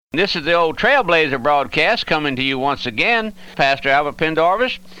This is the old Trailblazer broadcast coming to you once again. Pastor Albert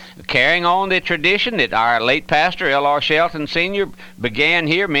Pendarvis, carrying on the tradition that our late pastor, L.R. Shelton Sr., began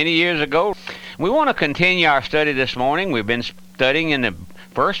here many years ago. We want to continue our study this morning. We've been studying in the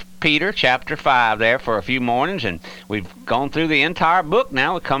 1 Peter chapter 5 there for a few mornings, and we've gone through the entire book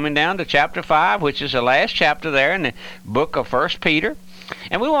now. We're coming down to chapter 5, which is the last chapter there in the book of 1 Peter.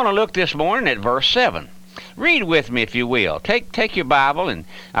 And we want to look this morning at verse 7. Read with me, if you will. Take your Bible, and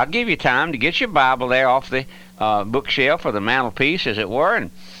I'll give you time to get your Bible there off the bookshelf or the mantelpiece, as it were,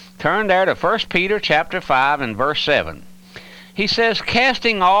 and turn there to 1 Peter chapter 5 and verse 7. He says,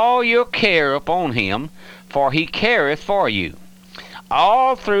 "Casting all your care upon him, for he careth for you."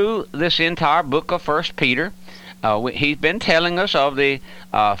 All through this entire book of 1 Peter, he's been telling us of the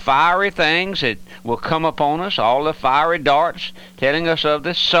fiery things that will come upon us, all the fiery darts, telling us of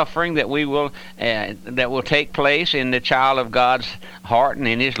the suffering that will take place in the child of God's heart and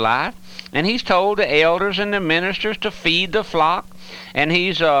in his life. And he's told the elders and the ministers to feed the flock, and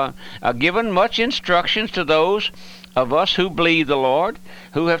he's given much instructions to those of us who believe the Lord,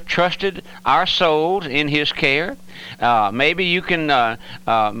 who have trusted our souls in his care. Maybe you can,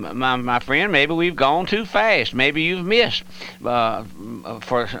 my friend, maybe we've gone too fast. Maybe you've missed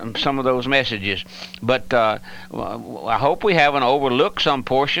for some of those messages. But I hope we haven't overlooked some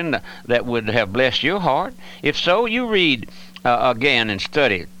portion that would have blessed your heart. If so, you read again and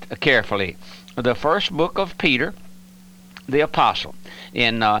study carefully the first book of Peter, the apostle.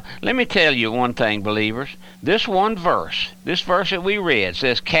 And let me tell you one thing, believers. This verse that we read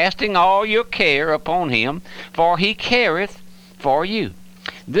says, "Casting all your care upon him, for he careth for you."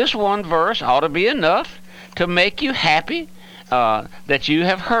 This one verse ought to be enough to make you happy that you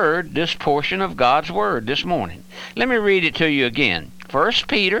have heard this portion of God's Word this morning. Let me read it to you again. 1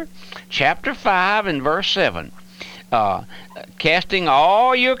 Peter chapter 5 and verse 7. "Casting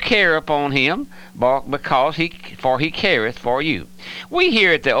all your care upon him, for he careth for you." We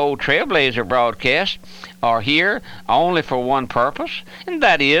here at the old Trailblazer broadcast are here only for one purpose, and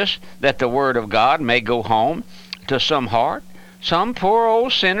that is that the Word of God may go home to some heart, some poor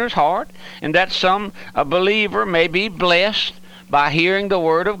old sinner's heart, and that some believer may be blessed by hearing the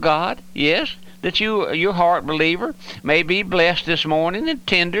Word of God. Yes, that your heart, believer, may be blessed this morning and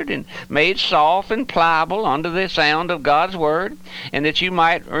tendered and made soft and pliable under the sound of God's Word, and that you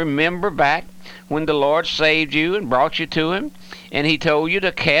might remember back when the Lord saved you and brought you to him, and he told you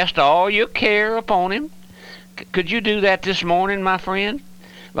to cast all your care upon him. Could you do that this morning, my friend?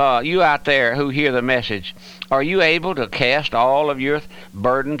 You out there who hear the message, are you able to cast all of your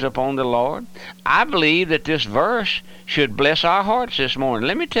burdens upon the Lord? I believe that this verse should bless our hearts this morning.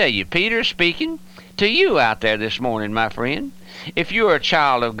 Let me tell you, Peter's speaking to you out there this morning, my friend. If you're a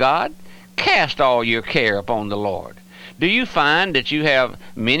child of God, cast all your care upon the Lord. Do you find that you have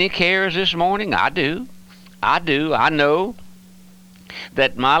many cares this morning? I do. I know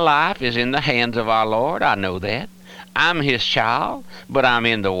that my life is in the hands of our Lord. I know that. I'm his child, but I'm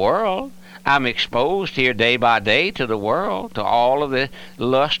in the world. I'm exposed here day by day to the world, to all of the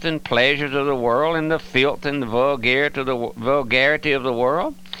lust and pleasures of the world, and the filth and the vulgarity of the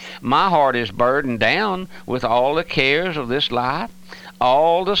world. My heart is burdened down with all the cares of this life,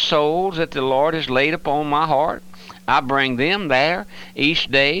 all the souls that the Lord has laid upon my heart. I bring them there each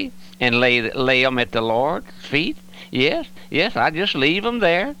day and lay them at the Lord's feet. Yes, I just leave them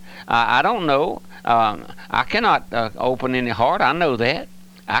there. I don't know. I cannot open any heart. I know that.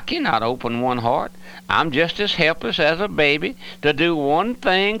 I cannot open one heart. I'm just as helpless as a baby to do one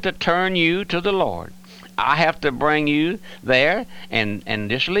thing to turn you to the Lord. I have to bring you there and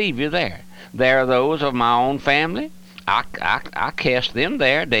just leave you there. There are those of my own family. I cast them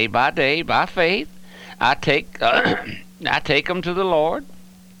there day by day by faith. I take them to the Lord,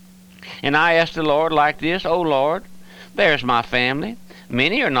 and I ask the Lord like this: "Oh Lord, there's my family.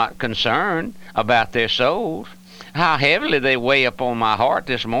 Many are not concerned about their souls. How heavily they weigh upon my heart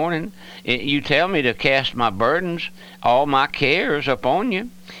this morning. You tell me to cast my burdens, all my cares upon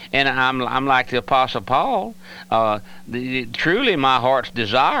you." And I'm like the Apostle Paul. Truly my heart's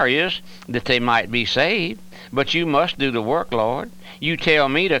desire is that they might be saved. But you must do the work, Lord. You tell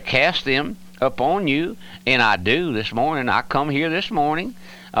me to cast them upon you, and I do this morning. I come here this morning,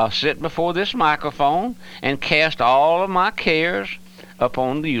 sit before this microphone, and cast all of my cares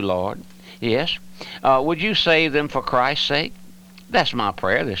upon you, Lord. Yes. Would you save them for Christ's sake? That's my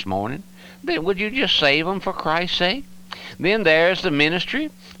prayer this morning. Then would you just save them for Christ's sake? Then there's the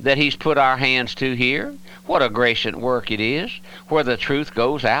ministry that he's put our hands to here. What a gracious work it is, where the truth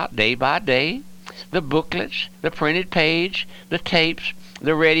goes out day by day. The booklets, the printed page, the tapes,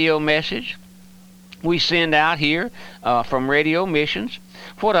 the radio message we send out here from Radio Missions,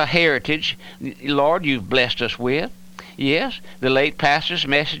 What a heritage, Lord, you've blessed us with. Yes, the late pastor's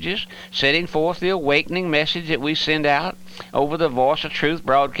messages, setting forth the awakening message that we send out over the Voice of Truth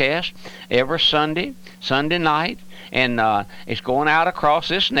broadcast every Sunday night, and it's going out across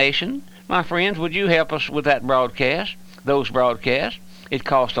this nation. My friends, would you help us with that broadcast, those broadcasts? It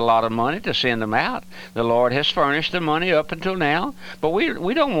costs a lot of money to send them out. The Lord has furnished the money up until now, but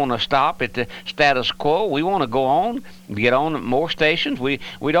we don't want to stop at the status quo. We want to go on, get on more stations. We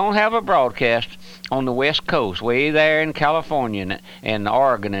don't have a broadcast on the West Coast, way there in California and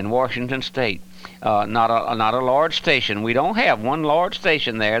Oregon and Washington State. Not a large station. We don't have one large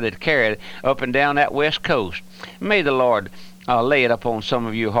station there that carried up and down that West Coast. May the Lord lay it upon some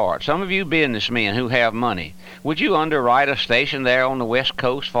of you hearts. Some of you businessmen who have money, would you underwrite a station there on the West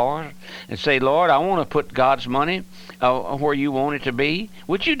Coast for us and say, Lord, I want to put God's money where you want it to be?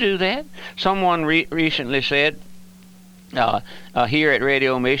 Would you do that? Someone recently said here at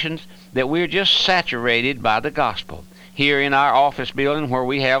Radio Missions that we're just saturated by the gospel. Here in our office building where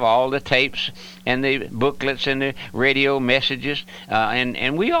we have all the tapes and the booklets and the radio messages,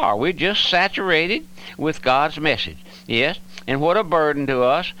 and we're just saturated with God's message. Yes, and what a burden to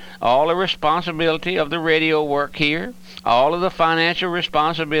us, all the responsibility of the radio work here, all of the financial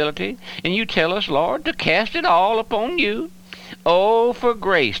responsibility, and you tell us, Lord, to cast it all upon you. Oh, for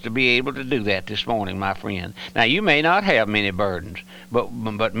grace to be able to do that this morning, my friend. Now, you may not have many burdens,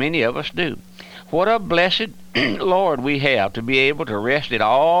 but many of us do. What a blessed Lord we have to be able to rest it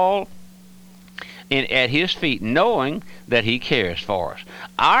all at His feet, knowing that He cares for us.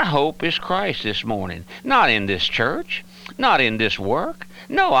 Our hope is Christ this morning, not in this church, not in this work.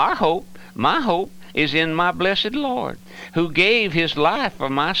 No, our hope, my hope, is in my blessed Lord, who gave His life for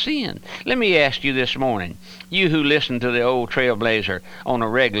my sin. Let me ask you this morning, you who listen to the old Trailblazer on a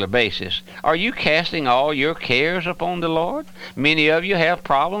regular basis, are you casting all your cares upon the Lord? Many of you have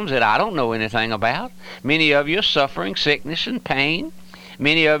problems that I don't know anything about. Many of you are suffering sickness and pain.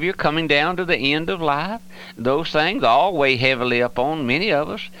 Many of you are coming down to the end of life. Those things all weigh heavily upon many of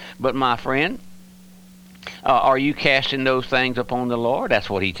us. But my friend, are you casting those things upon the Lord? That's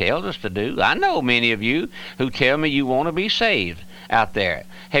what He tells us to do. I know many of you who tell me you want to be saved out there.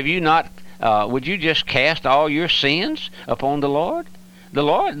 Have you not? Would you just cast all your sins upon the Lord? The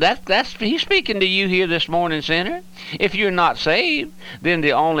Lord, He's speaking to you here this morning, sinner. If you're not saved, then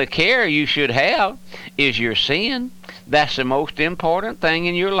the only care you should have is your sin. That's the most important thing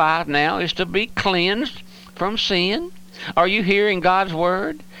in your life now, is to be cleansed from sin. Are you hearing God's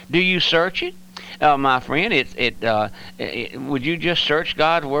word? Do you search it? My friend, would you just search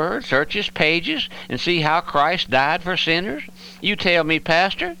God's word, search His pages, and see how Christ died for sinners? You tell me,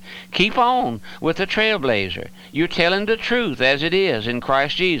 Pastor, keep on with the Trailblazer. You're telling the truth as it is in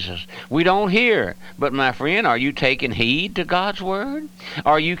Christ Jesus. We don't hear. But my friend, are you taking heed to God's word?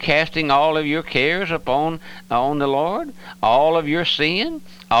 Are you casting all of your cares on the Lord? All of your sin?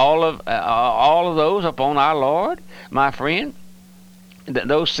 All of those upon our Lord? My friend,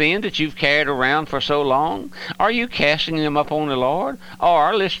 those sins that you've carried around for so long, are you casting them upon the Lord?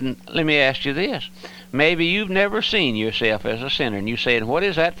 Or, listen, let me ask you this. Maybe you've never seen yourself as a sinner, and you said, what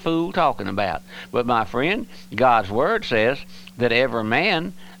is that fool talking about? But my friend, God's word says that every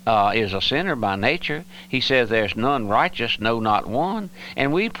man is a sinner by nature. He says there's none righteous, no, not one.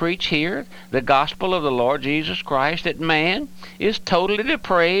 And we preach here the gospel of the Lord Jesus Christ, that man is totally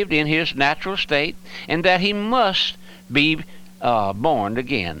depraved in his natural state, and that he must be born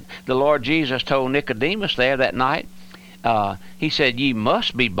again. The Lord Jesus told Nicodemus there that night, He said, ye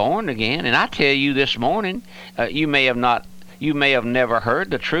must be born again. And I tell you this morning, you may have never heard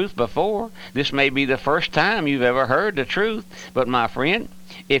the truth before. This may be the first time you've ever heard the truth. But my friend,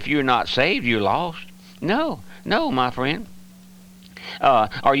 if you're not saved, you're lost. No, my friend.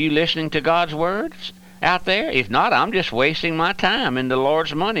 Are you listening to God's words out there? If not, I'm just wasting my time and the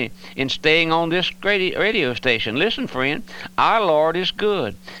Lord's money in staying on this radio station. Listen, friend, our Lord is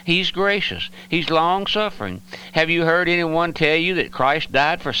good. He's gracious. He's long-suffering. Have you heard anyone tell you that Christ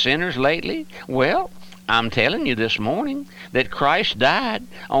died for sinners lately? Well, I'm telling you this morning that Christ died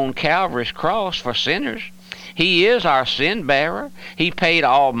on Calvary's cross for sinners. He is our sin bearer. He paid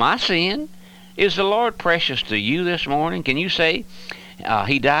all my sin. Is the Lord precious to you this morning? Can you say,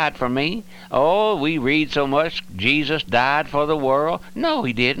 He died for me? Oh, we read so much, Jesus died for the world. No,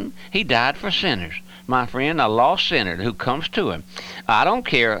 He didn't. He died for sinners. My friend, a lost sinner who comes to Him. I don't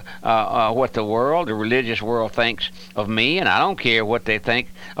care what the religious world thinks of me, and I don't care what they think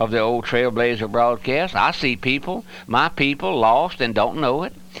of the old Trailblazer broadcast. I see my people, lost and don't know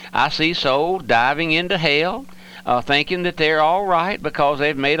it. I see souls diving into hell, thinking that they're all right because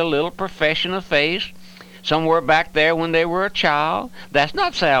they've made a little profession of faith somewhere back there when they were a child. That's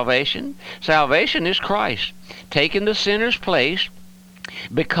not salvation. Salvation is Christ taking the sinner's place,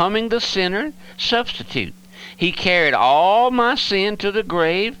 becoming the sinner substitute. He carried all my sin to the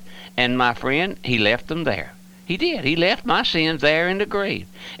grave, and my friend, he left them there. He did. He left my sins there in the grave.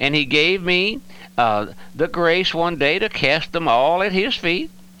 And he gave me the grace one day to cast them all at his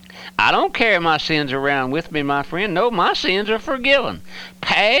feet. I don't carry my sins around with me, my friend. No, my sins are forgiven,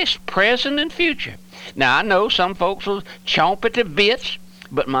 past, present, and future. Now, I know some folks will chomp at the bits,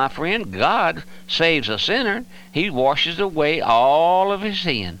 but my friend, God saves a sinner. He washes away all of his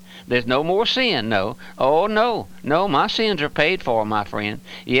sin. There's no more sin, no. Oh, no. No, my sins are paid for, my friend.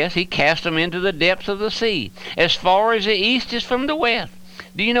 Yes, he cast them into the depths of the sea, as far as the east is from the west.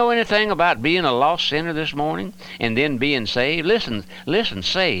 Do you know anything about being a lost sinner this morning and then being saved? Listen,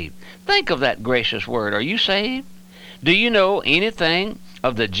 saved. Think of that gracious word. Are you saved? Do you know anything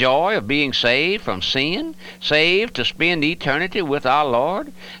of the joy of being saved from sin, saved to spend eternity with our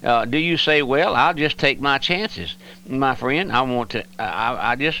Lord? Do you say, well, I'll just take my chances? My friend,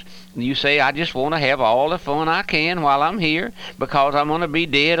 you say, I just want to have all the fun I can while I'm here because I'm going to be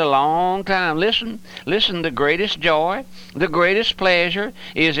dead a long time. Listen, the greatest joy, the greatest pleasure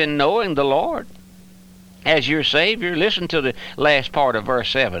is in knowing the Lord as your Savior. Listen to the last part of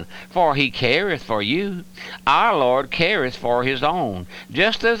verse 7. For he careth for you. Our Lord careth for his own.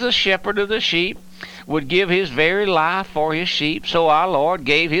 Just as the shepherd of the sheep would give his very life for his sheep, so our Lord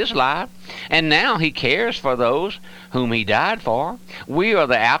gave his life, and now he cares for those whom he died for. We are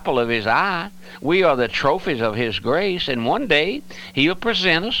the apple of his eye. We are the trophies of his grace, and one day he'll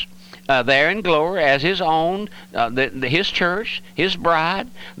present us there in glory as his own, his church, his bride,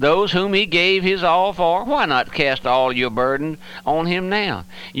 those whom he gave his all for. Why not cast all your burden on him now?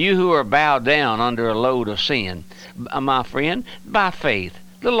 You who are bowed down under a load of sin, my friend, by faith,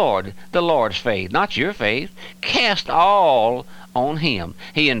 the Lord's faith, not your faith, cast all on him.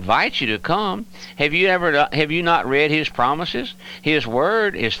 He invites you to come. Have you not read his promises? His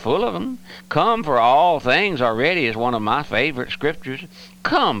word is full of them. Come, for all things are ready is one of my favorite scriptures.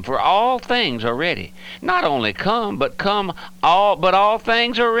 Come, for all things are ready. Not only come, but all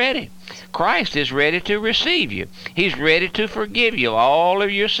things are ready. Christ is ready to receive you. He's ready to forgive you all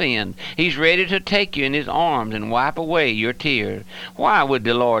of your sin. He's ready to take you in his arms and wipe away your tears. Why would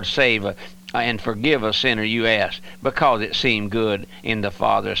the Lord save and forgive a sinner, you ask? Because it seemed good in the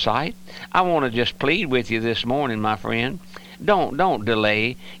Father's sight. I want to just plead with you this morning, my friend. Don't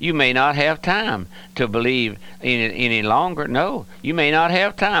delay. You may not have time to believe in it any longer. No, you may not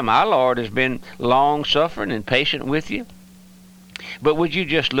have time. Our Lord has been long-suffering and patient with you. But would you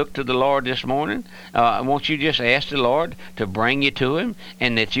just look to the Lord this morning? Won't you just ask the Lord to bring you to him,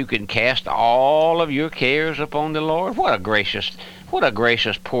 and that you can cast all of your cares upon the Lord? What a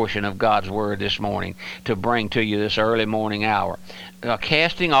gracious portion of God's word this morning to bring to you this early morning hour.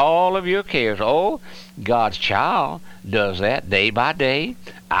 Casting all of your cares. Oh, God's child does that day by day.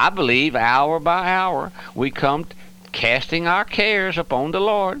 I believe hour by hour we come casting our cares upon the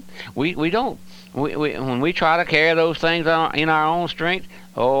Lord. We don't. When we try to carry those things in our own strength,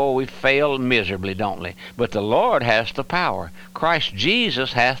 oh, we fail miserably, don't we? But the Lord has the power. Christ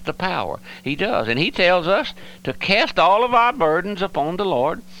Jesus has the power. He does. And he tells us to cast all of our burdens upon the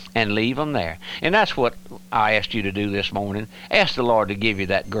Lord and leave them there. And that's what I asked you to do this morning. Ask the Lord to give you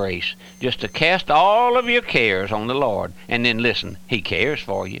that grace, just to cast all of your cares on the Lord. And then listen, he cares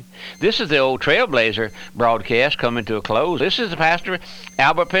for you. This is the old Trailblazer broadcast coming to a close. This is the Pastor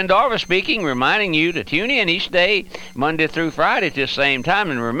Albert Pendarvis speaking, reminding you to tune in each day, Monday through Friday at this same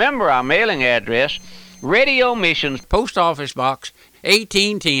time. And remember our mailing address, Radio Missions, Post Office Box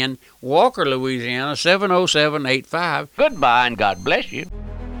 1810, Walker, Louisiana 70785. Goodbye, and God bless you.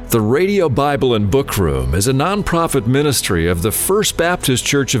 The Radio Bible and Book Room is a nonprofit ministry of the First Baptist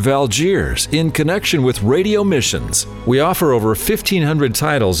Church of Algiers in connection with Radio Missions. We offer over 1,500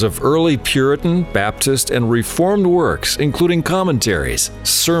 titles of early Puritan, Baptist, and Reformed works, including commentaries,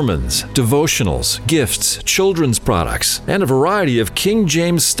 sermons, devotionals, gifts, children's products, and a variety of King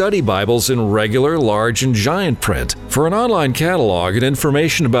James Study Bibles in regular, large, and giant print. For an online catalog and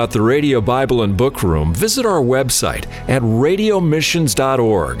information about the Radio Bible and Book Room, visit our website at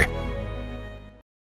radiomissions.org.